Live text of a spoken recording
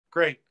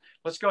Great.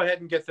 Let's go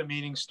ahead and get the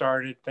meeting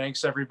started.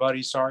 Thanks,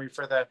 everybody. Sorry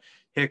for the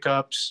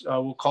hiccups.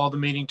 We'll call the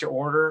meeting to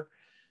order,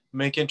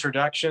 make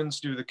introductions,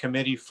 do the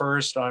committee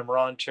first. I'm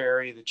Ron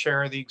Terry, the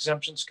chair of the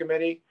Exemptions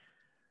Committee.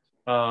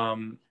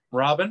 Robin?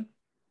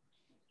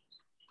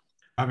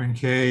 Robin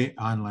K.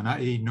 on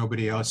Lanai.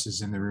 Nobody else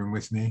is in the room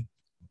with me.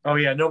 Oh,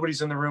 yeah,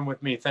 nobody's in the room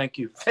with me. Thank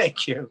you.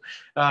 Thank you.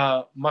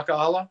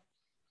 Maka'ala?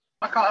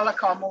 Maka'ala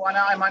ka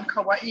moana. I'm on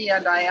Kauai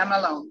and I am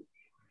alone.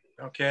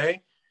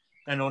 Okay.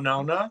 And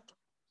Onauna?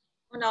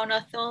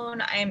 Onauna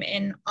Thone, I'm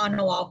in on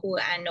Oahu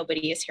and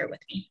nobody is here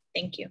with me.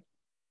 Thank you.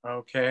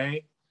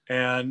 Okay.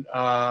 And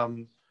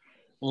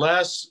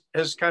Les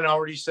has kind of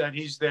already said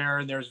he's there,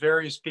 and there's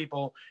various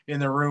people in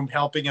the room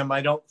helping him.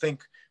 I don't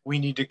think we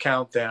need to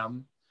count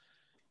them.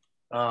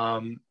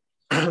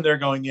 They're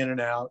going in and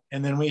out.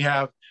 And then we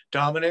have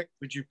Dominic.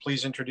 Would you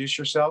please introduce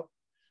yourself?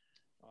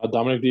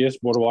 Dominic Diaz,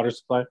 Board of Water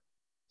Supply,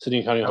 City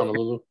and County of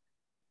Honolulu.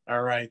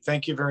 All right.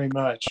 Thank you very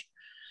much.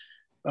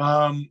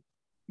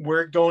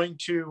 We're going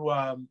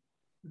to,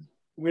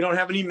 we don't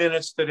have any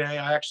minutes today.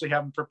 I actually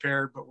haven't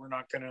prepared, but we're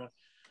not gonna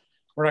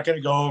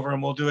go over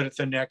them. We'll do it at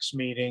the next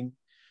meeting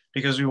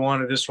because we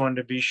wanted this one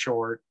to be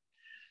short,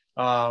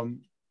 so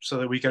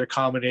that we could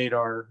accommodate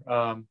our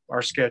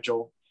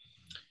schedule.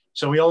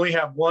 So we only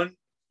have one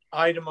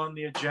item on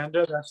the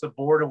agenda. That's the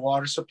Board of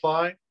Water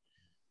Supply,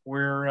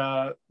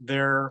 where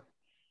their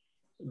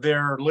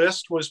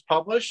list was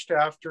published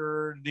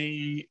after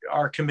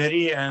our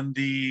committee and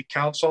the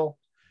council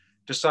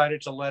decided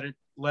to let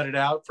it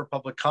out for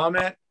public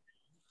comment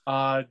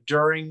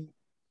during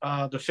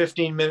the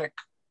 15-minute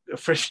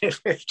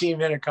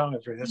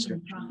comment period. That's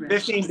good.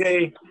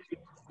 15-day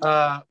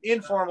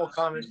informal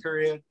comment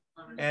period,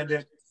 and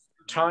at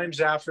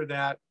times after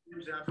that.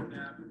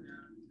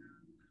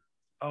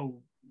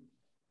 Oh,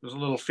 there's a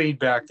little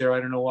feedback there.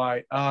 I don't know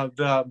why.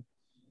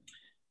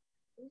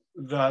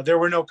 There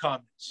were no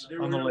comments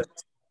on the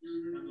list.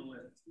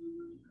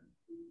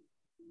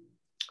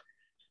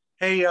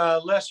 Hey,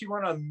 Les, you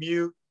want to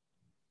mute?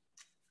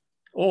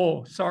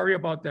 Oh, sorry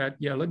about that.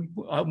 Yeah,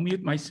 I'll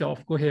mute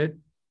myself. Go ahead.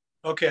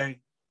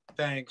 Okay,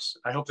 thanks.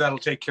 I hope that'll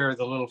take care of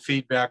the little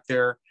feedback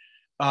there.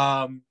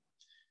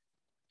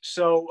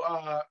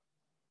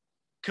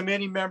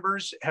 Committee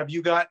members, have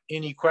you got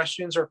any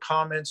questions or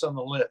comments on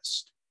the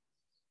list?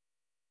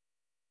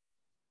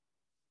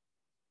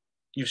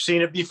 You've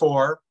seen it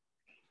before,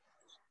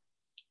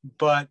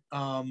 but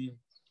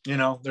you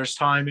know, there's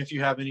time if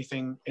you have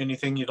anything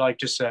you'd like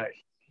to say.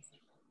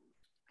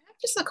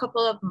 Just a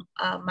couple of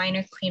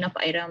minor cleanup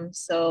items.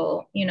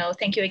 So, you know,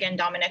 thank you again,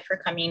 Dominic, for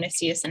coming to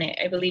see us. And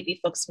I believe you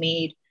folks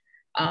made,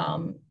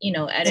 you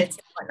know, edits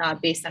and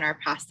whatnot based on our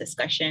past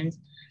discussions.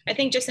 I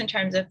think just in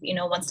terms of, you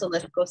know, once the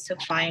list goes to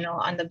final,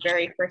 on the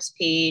very first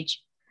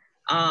page,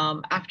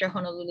 after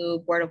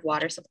Honolulu Board of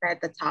Water Supply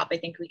at the top, I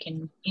think we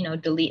can, you know,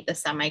 delete the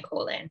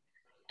semicolon.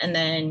 And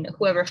then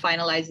whoever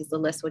finalizes the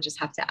list will just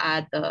have to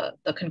add the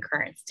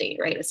concurrence date,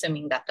 right?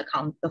 Assuming that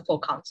the full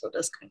council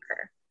does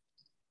concur.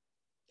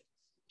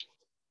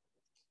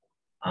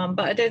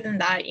 But other than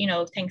that, you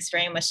know, thanks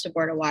very much to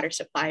Board of Water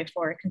Supply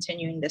for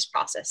continuing this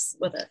process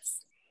with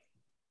us.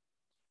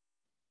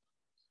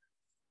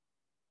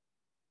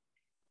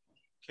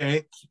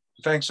 Okay,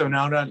 thanks,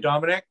 Onauna.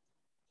 Dominic?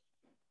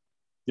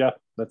 Yeah,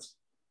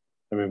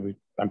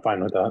 I'm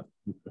fine with that.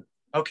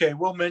 Okay,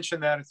 we'll mention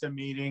that at the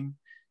meeting.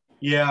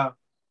 Yeah.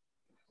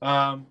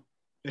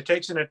 It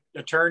takes an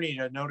attorney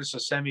to notice a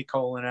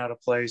semicolon out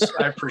of place.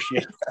 I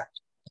appreciate that.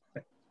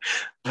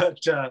 But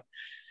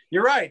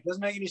you're right,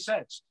 doesn't make any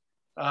sense.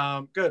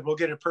 Good, we'll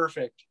get it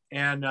perfect.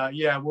 And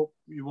yeah, we'll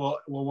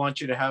want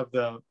you to have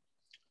the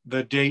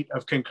date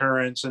of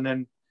concurrence. And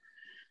then,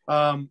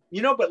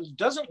 you know, but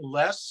doesn't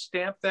Les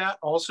stamp that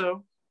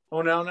also,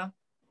 Onauna?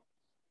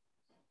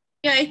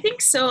 Yeah, I think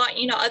so.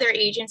 You know, other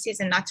agencies,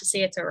 and not to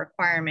say it's a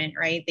requirement,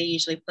 right? They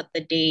usually put the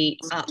date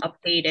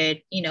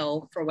updated, you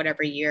know, for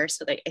whatever year,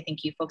 so that I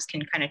think you folks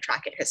can kind of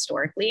track it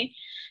historically.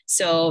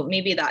 So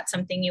maybe that's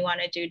something you want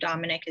to do,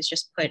 Dominic, is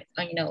just put,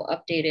 you know,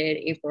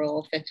 updated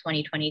April 5th,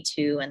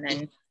 2022. And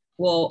then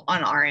we'll,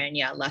 on our end,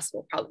 yeah, Les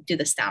will probably do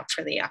the stamp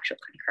for the actual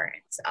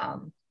concurrence.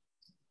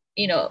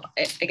 You know,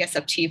 I guess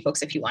up to you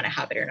folks if you want to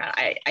have it or not.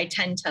 I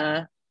tend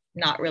to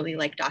not really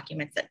like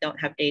documents that don't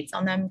have dates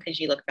on them, because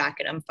you look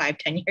back at them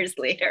 5-10 years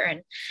later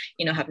and,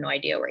 you know, have no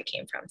idea where it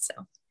came from. So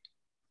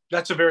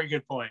that's a very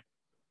good point.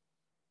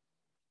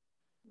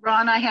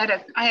 Ron, I had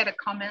a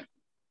comment.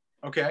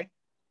 Okay.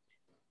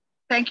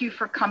 Thank you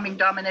for coming,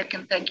 Dominic,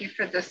 and thank you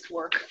for this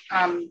work.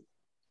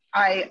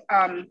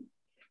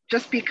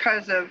 Just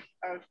because of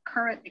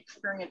current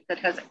experience that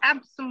has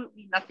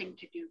absolutely nothing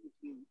to do with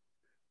you,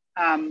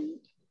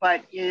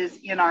 but is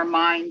in our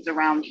minds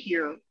around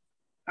here.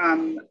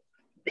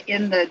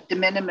 In the de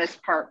minimis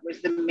part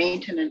was the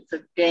maintenance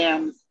of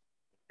dams.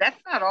 That's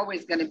not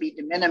always going to be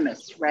de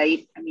minimis,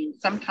 right? I mean,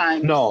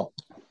 sometimes. No.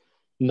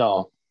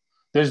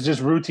 There's just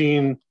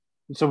routine.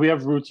 So we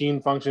have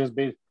routine functions,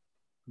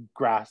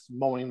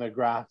 mowing the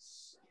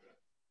grass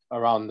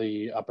around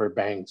the upper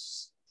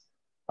banks.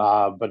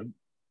 But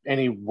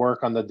any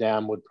work on the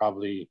dam would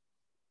probably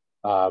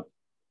fall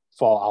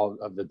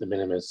out of the de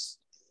minimis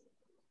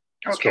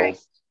Okay.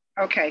 scope.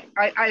 Okay.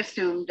 I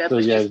assumed that So,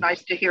 was yeah. just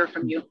nice to hear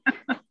from you.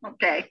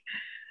 Okay.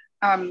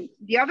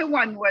 The other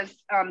one was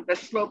the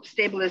slope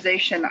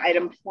stabilization,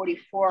 item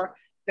 44,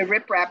 the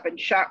riprap and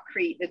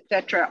shotcrete,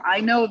 etc.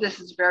 I know this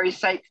is very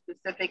site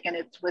specific and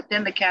it's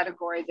within the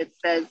category that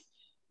says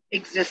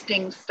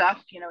existing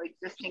stuff, you know,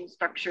 existing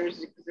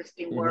structures,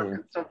 existing work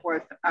and so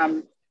forth.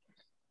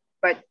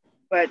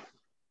 But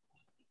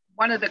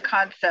one of the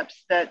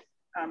concepts that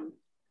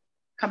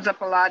comes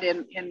up a lot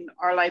in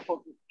our life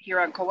here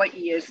on Kauai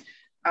is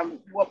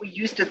what we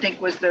used to think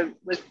was the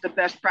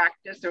best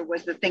practice or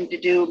was the thing to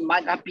do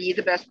might not be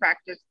the best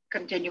practice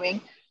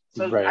continuing.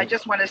 So Right. I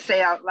just want to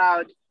say out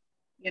loud,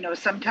 you know,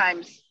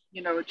 sometimes,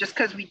 you know, just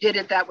because we did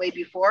it that way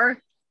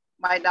before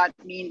might not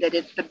mean that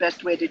it's the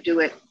best way to do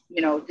it,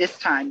 you know, this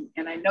time.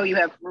 And I know you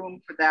have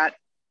room for that,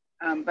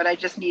 but I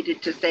just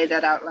needed to say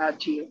that out loud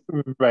to you.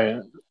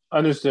 Right.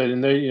 Understood.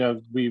 And there, you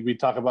know, we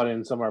talk about it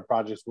in some of our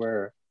projects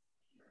where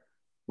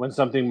when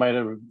something might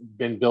have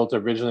been built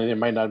originally, there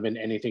might not have been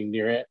anything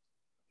near it.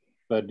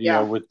 But you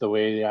know, with the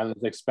way the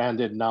island's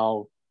expanded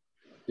now,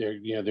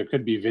 there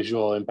could be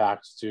visual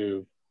impacts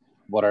to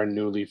what are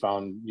newly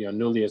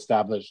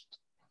established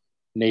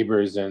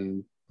neighbors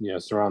and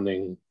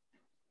surrounding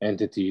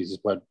entities,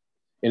 but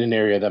in an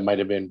area that might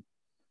have been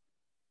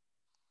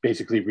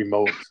basically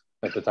remote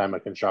at the time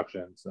of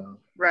construction. So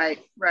right,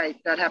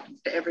 that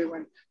happens to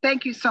everyone.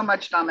 Thank you so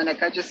much,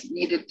 Dominic. I just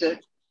needed to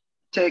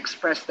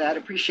express that.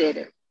 Appreciate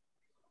it.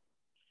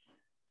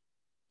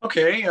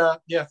 Okay,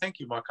 yeah, thank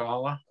you,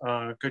 Makala.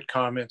 Good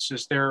comments.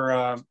 Is there,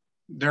 are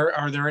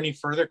there any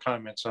further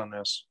comments on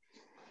this?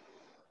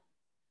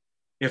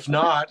 If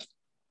not,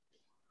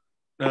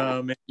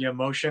 maybe a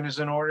motion is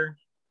in order.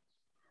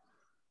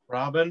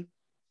 Robin,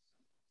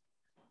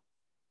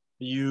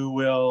 you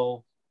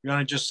want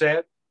to just say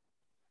it?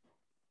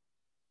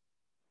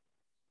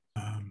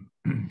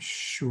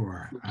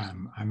 Sure.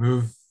 I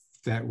move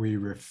that we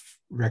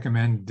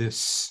recommend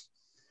this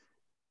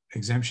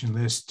exemption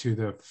list to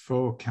the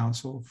full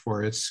council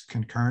for its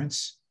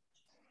concurrence.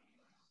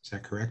 Is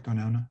that correct,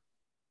 Onauna?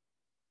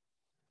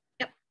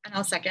 Yep, and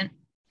I'll second.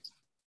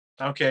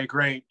 Okay,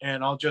 great.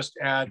 And I'll just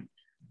add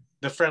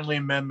the friendly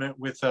amendment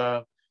with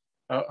a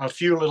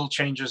few little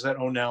changes that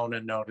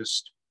Onauna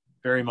noticed.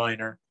 Very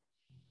minor.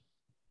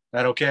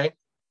 That okay?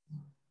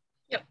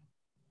 Yep.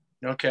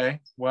 Okay,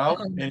 well,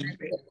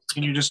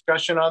 any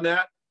discussion on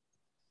that?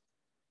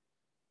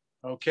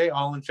 Okay,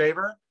 all in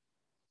favor?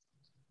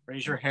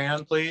 Raise your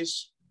hand,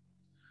 please.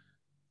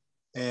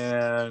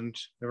 And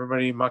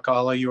everybody,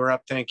 Makala, you are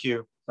up. Thank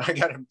you. I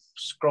got to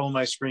scroll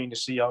my screen to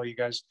see all you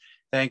guys.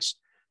 Thanks.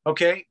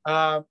 Okay,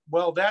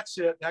 well, that's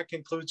it. That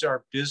concludes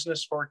our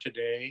business for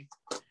today.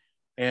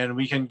 And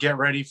we can get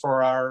ready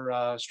for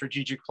our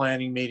strategic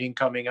planning meeting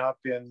coming up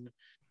in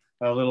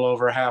a little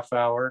over a half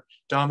hour.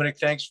 Dominic,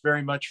 thanks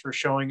very much for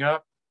showing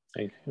up.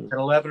 Thank you. At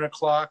 11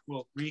 o'clock,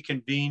 we'll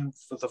reconvene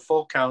for the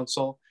full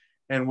council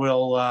and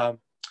we'll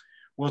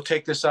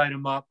take this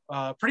item up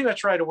pretty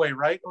much right away,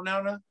 right,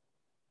 Onauna?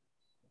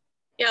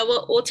 Yeah,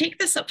 we'll take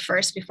this up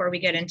first before we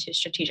get into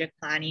strategic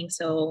planning.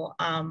 So,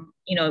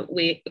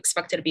 we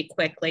expect it to be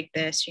quick like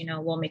this.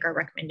 We'll make our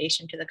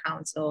recommendation to the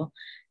council.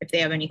 If they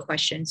have any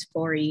questions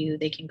for you,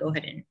 they can go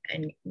ahead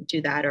and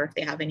do that, or if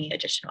they have any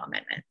additional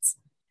amendments.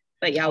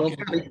 But yeah, we'll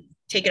probably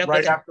take it up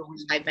right after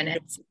 5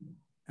 minutes.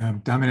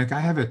 Dominic, I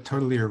have a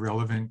totally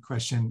irrelevant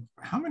question.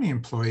 How many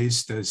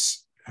employees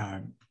does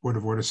Board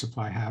of Water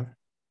Supply have?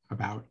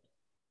 About?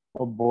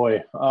 Oh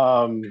boy.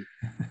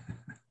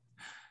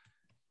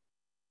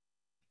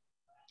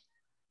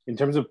 In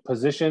terms of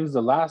positions,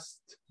 the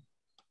last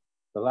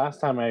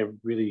time I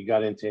really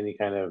got into any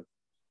kind of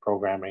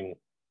programming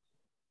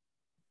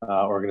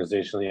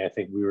organizationally, I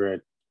think we were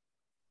at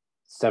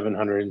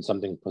 700 and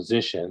something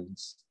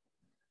positions.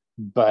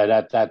 But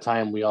at that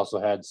time, we also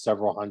had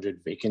several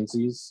hundred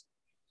vacancies.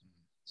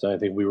 So I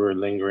think we were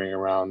lingering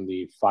around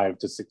the 500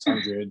 to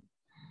 600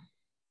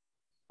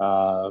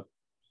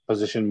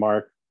 position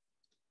mark.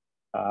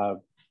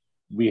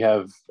 We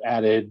have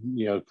added,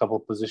 a couple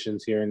of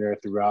positions here and there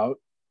throughout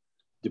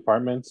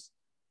departments,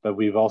 but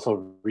we've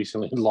also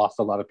recently lost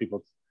a lot of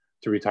people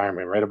to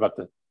retirement, right?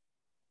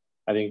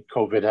 I think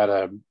COVID had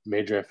a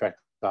major effect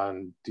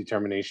on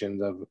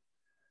determinations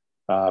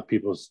of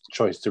people's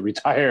choice to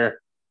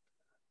retire.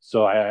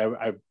 So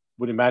I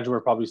would imagine we're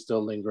probably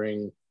still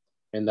lingering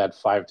in that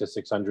 500 to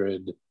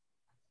 600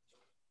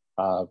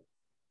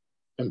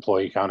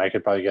 employee count. I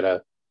could probably get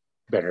a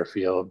better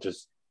feel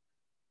just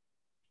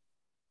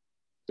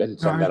and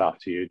send that off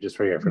to you just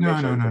for your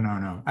information.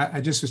 No.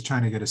 I just was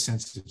trying to get a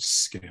sense of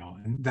scale,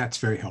 and that's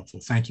very helpful.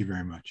 Thank you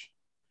very much.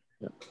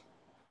 Yep.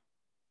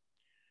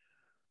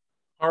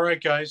 All right,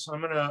 guys,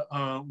 I'm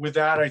gonna, with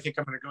that, I think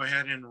I'm gonna go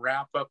ahead and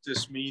wrap up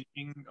this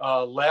meeting.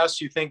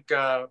 Les, you think,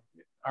 are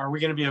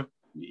we gonna be,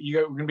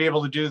 we're gonna be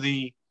able to do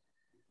the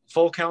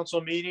full council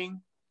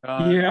meeting?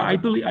 Yeah, I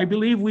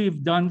believe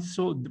we've done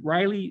so.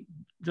 Riley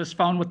just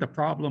found what the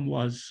problem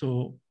was,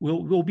 so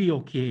we'll be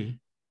okay.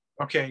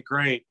 Okay,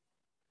 great.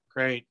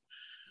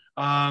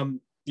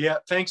 Yeah,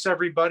 thanks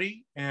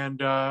everybody,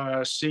 and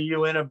see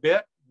you in a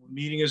bit.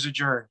 Meeting is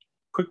adjourned.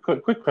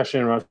 Quick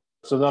question, Russ.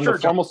 So on Sure, the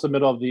formal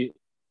submittal of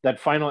that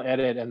final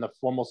edit and the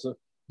formal, do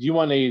you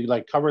want a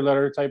like cover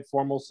letter type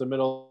formal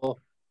submittal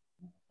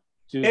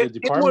to the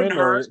department,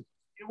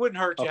 it wouldn't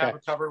hurt to have a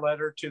cover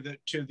letter to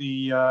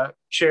the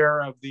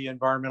chair of the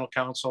Environmental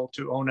Council,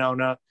 to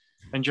ONAUNA,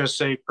 and just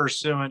say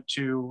pursuant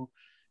to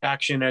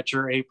action at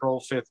your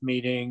April 5th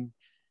meeting.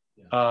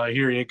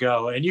 Here you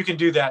go. And you can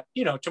do that,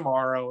 you know,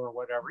 tomorrow or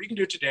whatever. You can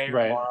do it today or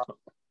tomorrow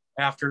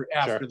after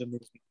the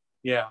meeting.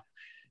 Yeah.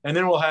 And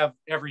then we'll have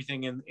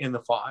everything in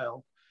the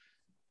file.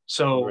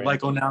 So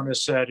like ONAUNA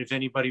said, if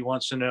anybody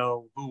wants to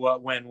know who,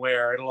 what, when,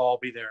 where, it'll all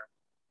be there.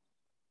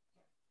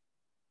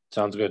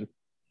 Sounds good.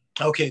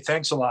 Okay.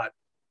 Thanks a lot.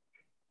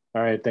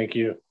 All right. Thank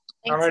you.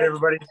 All right,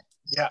 everybody.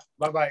 Yeah.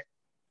 Bye-bye.